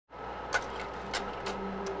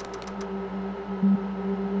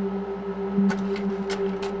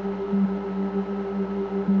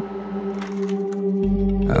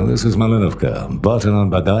this is Malinovka. Barton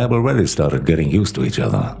and Badaev already started getting used to each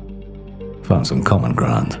other. Found some common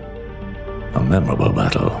ground. A memorable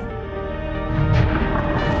battle.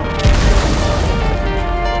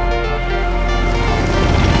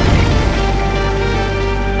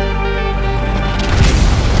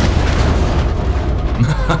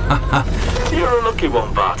 You're a lucky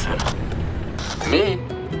one, Barton. Me?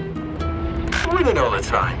 Winning all the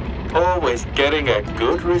time. Always getting a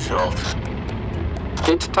good result.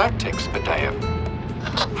 It's tactics, Badaev.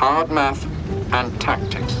 Hard math and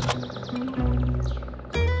tactics.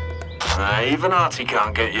 Even Artie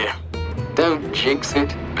can't get you. Don't jinx it,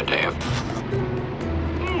 Badaev.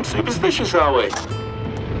 Superstitious, are we?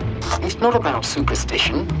 It's not about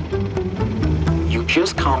superstition. You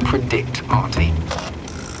just can't predict, Artie.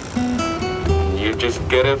 You just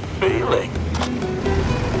get a feeling.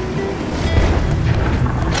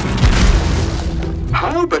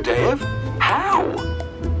 How, Badaev? How?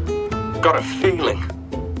 Got a feeling.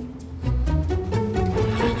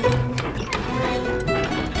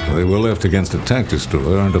 They were left against a tank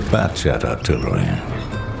destroyer and a Bat.Chat artillery.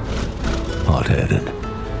 Hot-headed,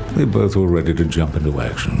 they both were ready to jump into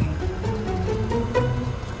action.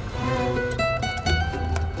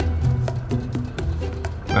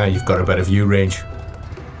 You've got a better view range.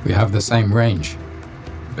 We have the same range,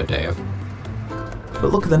 Badaev.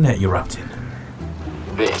 But look at the net you're wrapped in.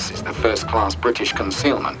 This is the first-class British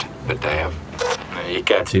concealment, Badaev. You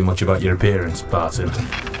care too much about your appearance, Barton.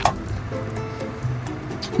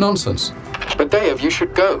 Nonsense. Badaev, you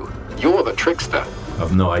should go. You're the trickster.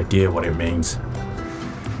 I've no idea what it means.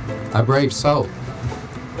 A brave soul.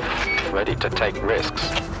 Ready to take risks.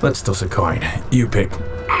 Let's toss a coin. You pick.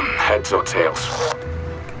 Heads or tails?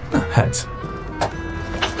 Heads.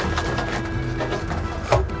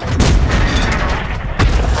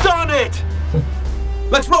 Darn it!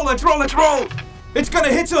 Let's roll, let's roll, let's roll! It's gonna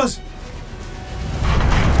hit us!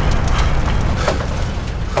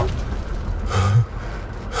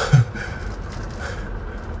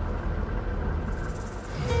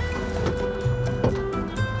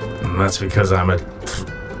 That's because I'm a...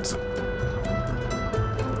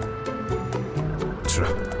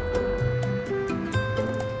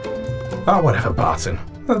 Oh, whatever, Barton.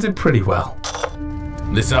 I did pretty well.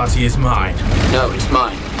 This Artie is mine. No, it's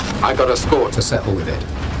mine. I got a score To settle with it.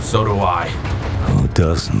 So do I. Who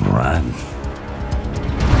doesn't, right?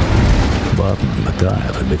 Barton and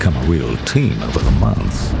Badaev had become a real team over the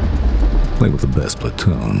months. They were the best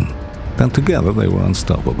platoon, and together they were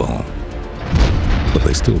unstoppable. But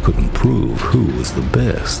they still couldn't prove who was the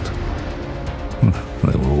best.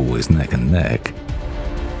 They were always neck and neck.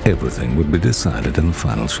 Everything would be decided in the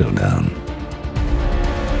final showdown.